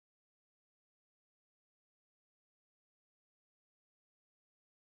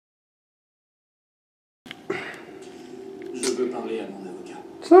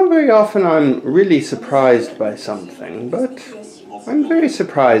It's not very often I'm really surprised by something, but I'm very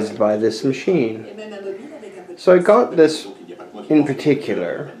surprised by this machine. So I got this in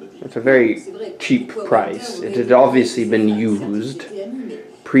particular at a very cheap price. It had obviously been used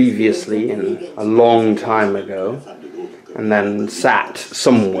previously a long time ago, and then sat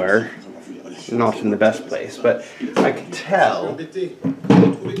somewhere, not in the best place, but I could tell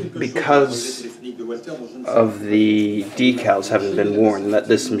because of the decals having been worn that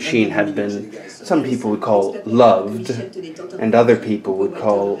this machine had been, some people would call loved, and other people would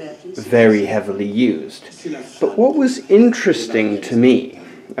call very heavily used. But what was interesting to me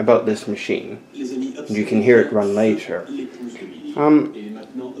about this machine, and you can hear it run later,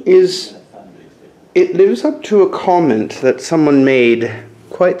 is it lives up to a comment that someone made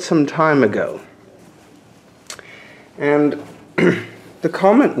quite some time ago. And the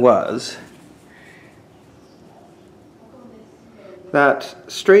comment was that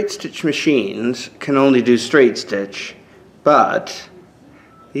straight stitch machines can only do straight stitch, but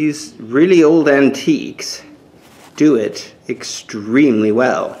these really old antiques do it extremely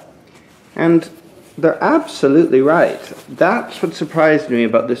well. And they're absolutely right. That's what surprised me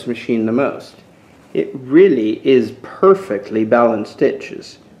about this machine the most. It really is perfectly balanced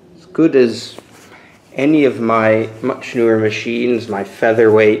stitches, as good as any of my much newer machines, my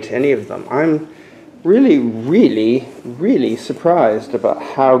featherweight, any of them. I'm really surprised about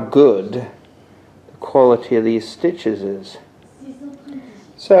how good the quality of these stitches is.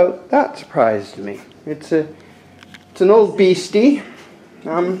 So that surprised me. It's an old beastie.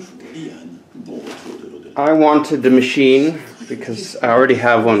 I wanted the machine because I already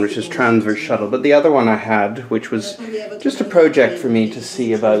have one which is transverse shuttle, but the other one I had, which was just a project for me to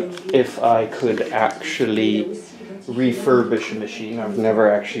see about if I could actually refurbish a machine. I've never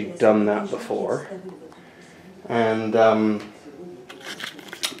actually done that before, and I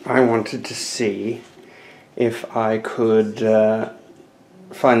wanted to see if I could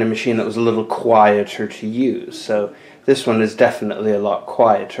find a machine that was a little quieter to use. So this one is definitely a lot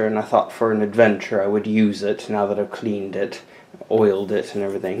quieter, and I thought for an adventure I would use it now that I've cleaned it, oiled it and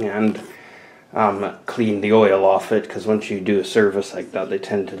everything, and cleaned the oil off it, because once you do a service like that they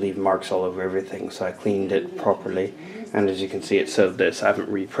tend to leave marks all over everything. So I cleaned it properly, and as you can see it sewed this. I haven't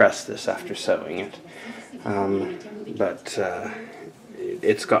repressed this after sewing it, but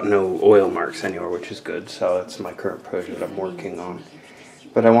it's got no oil marks anywhere, which is good. So that's my current project I'm working on.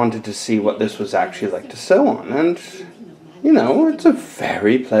 But I wanted to see what this was actually like to sew on, and you know, it's a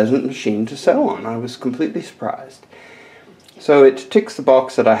very pleasant machine to sew on. I was completely surprised. So it ticks the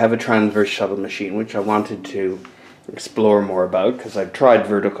box that I have a transverse shuttle machine, which I wanted to explore more about, because I've tried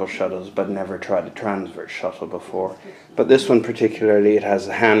vertical shuttles but never tried a transverse shuttle before. But this one particularly, it has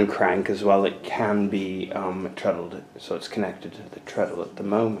a hand crank as well. It can be treadled, so it's connected to the treadle at the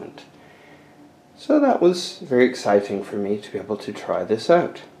moment. So that was very exciting for me to be able to try this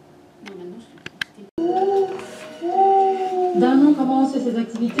out. Danon commence ses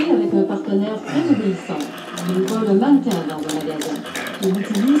activités avec un partenaire très obéissant. Il vole le mannequin dans un magasin. Il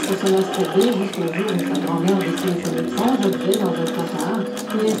l'utilise pour se masturber jusqu'au jour où sa grand-mère décide de mettre l'étrange objet dans un placard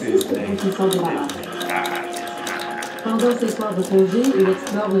et insiste pour qu'il s'en débarrasse. Pendant ses soirs de congé, il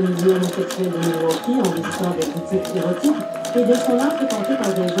explore le milieu homosexuel de Milwaukee en visitant des boutiques érotiques et des salons fréquentés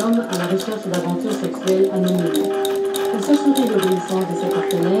par des hommes à la recherche d'aventures sexuelles anonymes. Pour s'assurer de l'obéissance de ses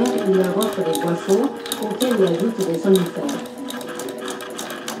partenaires, il leur offre des boissons auxquelles il ajoute des somnifères.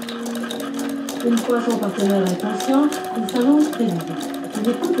 Une fois son partenaire inconscient, il s'allonge près de lui. Il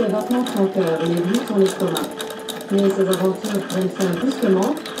écoute les battements de son cœur et les bruits sur l'estomac. Mais ses aventures prennent fin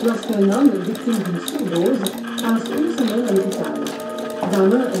brusquement lorsqu'un homme, victime d'une surdose, passe une semaine à l'hôpital.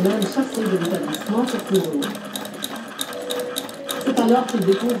 Danon est même chassé de l'établissement pour toujours. C'est alors qu'il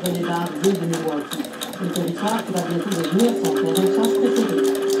découvre les bars gays de Milwaukee, un territoire qui va bientôt devenir son terrain de chasse préféré.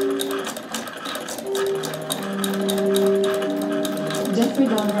 Jeffrey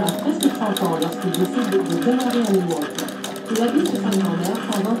Dahmer a presque 30 ans lorsqu'il décide de démarrer à Milwaukee. Il habite chez sa grand-mère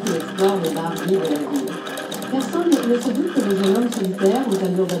pendant qu'il explore les bars gays de la ville. Personne ne se doute que le jeune homme solitaire, aux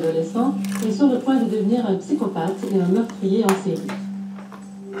allures d'adolescent, est sur le point de devenir un psychopathe et un meurtrier en série.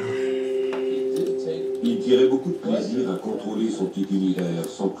 Il tirait beaucoup de plaisir à contrôler son petit univers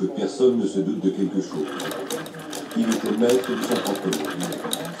sans que personne ne se doute de quelque chose. Il était maître de son propre monde.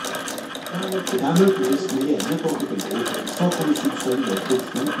 Dahmer peut espérer à n'importe quel groupe sans qu'on le soupçonne d'être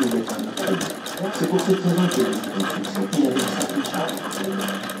fou ou d'être un meurtrier. C'est pour cette raison qu'il a eu une fonction. Il avait une certaine charge.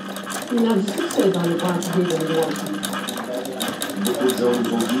 Il a du succès dans les bars gays de Milwaukee. Beaucoup de gens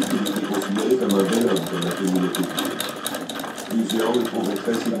nous ont dit qu'il était considéré comme un bel homme dans la communauté. Plusieurs le trouvaient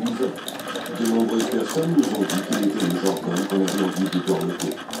très séduisant. De nombreuses personnes nous ont dit qu'il était le genre d'homme qu'on avait envie de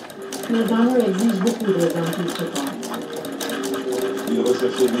dorloter. Mais Dahmer exige beaucoup des hommes qu'il fréquente. Il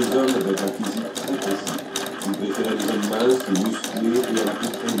recherchait des hommes avec un physique très précis. Il préférait les hommes minces, musclés et à la peau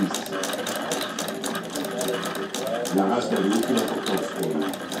très lisse. La race n'avait aucune importance pour lui.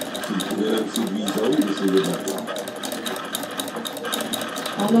 S'il trouvait l'homme séduisant, il essayait de l'avoir.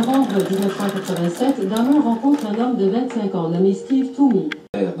 En novembre 1987, Dahmer rencontre un homme de 25 ans nommé Steve Toomey.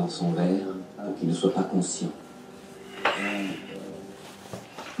 Dans son verre pour qu'il ne soit pas conscient.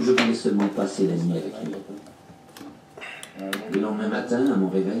 Je voulais seulement passer la nuit avec lui. Le lendemain matin, à mon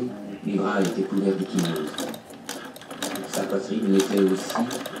réveil, mes bras étaient couverts d'échymose. Sa poitrine l'était aussi,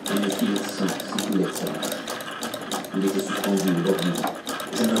 et le filet de sang s'écoulait de sa bouche. Il était suspendu au bord du lit.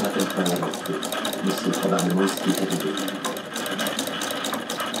 Je ne me rappelle pas l'avoir fait, mais c'est probablement ce qui est arrivé.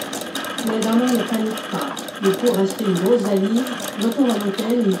 Mais Dahmer ne panique pas. Il court acheter une grosse valise, retourne à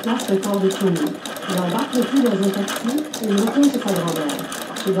l'hôtel et il place le corps de Toomey. Il embarque le tout dans un taxi et il retourne chez sa grand-mère.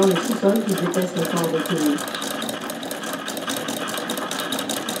 C'est dans le sous-sol qu'il déteste le corps de Toomey.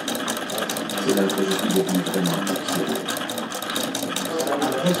 C'est là que je suis devenu vraiment absurde.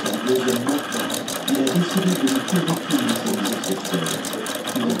 Après son deuxième meurtre, il a décidé de ne plus reculer ses désirs sexuels.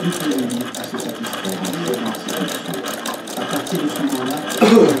 Il a déterminé à se satisfaire en faisant ses actions. À partir de ce moment-là, il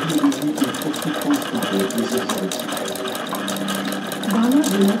est devenu une poursuite constante avec plaisir érotiques. Dahmer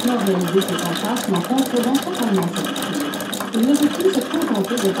veut maintenant réaliser ses fantasmes en contrôlant totalement sa victime. Il ne veut plus se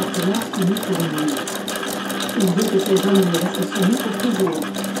contenter d'un partenaire soumis pour une nuit. Il veut que ces hommes lui restent soumis pour toujours.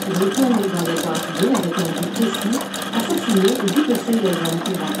 Il veut tourner dans des quartiers avec un but précis, assassiner et dépecer les hommes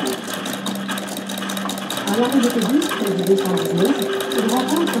qu'il rencontre. À l'arrêt d'autobus, près du 219, il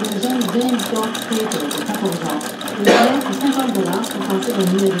rencontre le jeune James George Prater de 14 ans. Il lui offre $50 pour passer la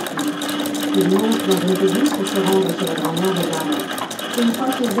nuit avec lui. Il monte dans un autobus pour se rendre chez la grand-mère de Dahmer. Une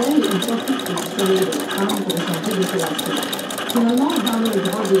fois chez elle, il profite du sommeil de la femme pour échanger des collations. Finalement, Dahmer est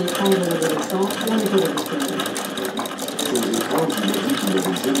drogué et prendre l'adolescent dans les collations. Chose étrange, il a dit qu'il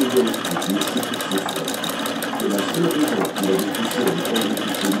n'avait jamais bien expliqué ce qui se fait. Que la seule raison qu'il avait touché à des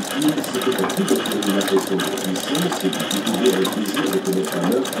convictions politiques, c'était pour plus obtenir une impression de puissance et qu'il pouvait avec plaisir de commettre un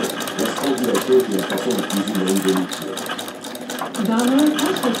meurtre, la strangulation est la façon la plus humaine de lutter. Dahmer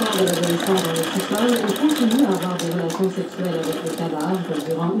cache le corps de l'adolescent dans le sous-sol et continue à avoir des relations sexuelles avec le cadavre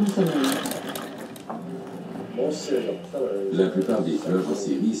durant une semaine. La plupart des tueurs en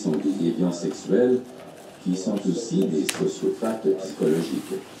série sont des déviants sexuels qui sont aussi des sociopathes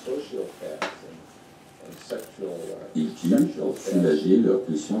psychologiques. Ils tuent pour soulager leurs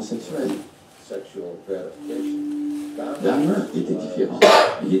pulsions sexuelles. Dahmer était différent.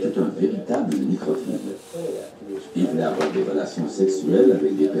 Il était un véritable nécrophile. Il voulait avoir des relations sexuelles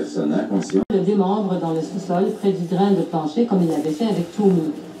avec des personnes inconscientes. Le démembre dans le sous-sol près du drain de plancher comme il l'avait fait avec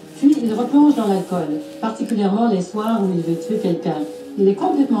Toomey. Puis il replonge dans l'alcool, particulièrement les soirs où il veut tuer quelqu'un. Il est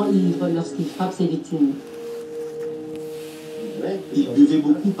complètement ivre lorsqu'il frappe ses victimes. Il buvait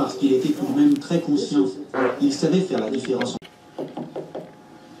beaucoup parce qu'il était tout de même très conscient. Il savait faire la différence.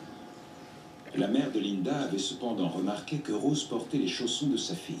 La mère de Linda avait cependant remarqué que Rose portait les chaussons de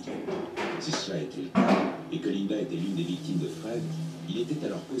sa fille. Si cela était le cas, et que Linda était l'une des victimes de Fred, il était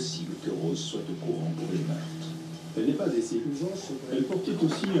alors possible que Rose soit au courant pour les meurtres. Elle n'est pas ici. Elle portait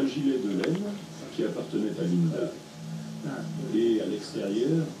aussi un gilet de laine qui appartenait à Linda. Et à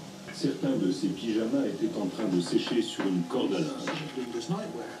l'extérieur, certains de ses pyjamas étaient en train de sécher sur une corde à linge.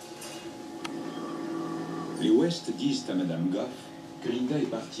 Les West disent à Madame Goff que Linda est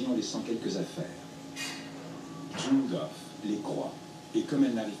partie en laissant quelques affaires. June Goff les croit, et comme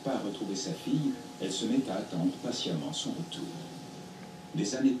elle n'arrive pas à retrouver sa fille, elle se met à attendre patiemment son retour.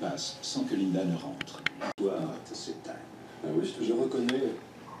 Des années passent sans que Linda ne rentre. Ah oui, je reconnais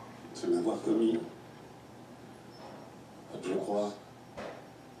l'avoir commis. Je crois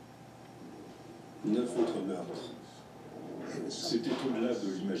 9 autres meurtres. C'était au-delà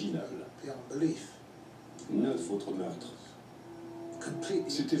de l'imaginable. 9 autres meurtres.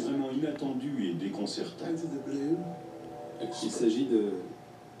 C'était vraiment inattendu et déconcertant. Il s'agit de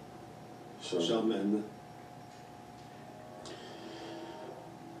Charmaine.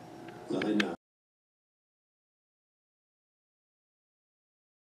 La reine.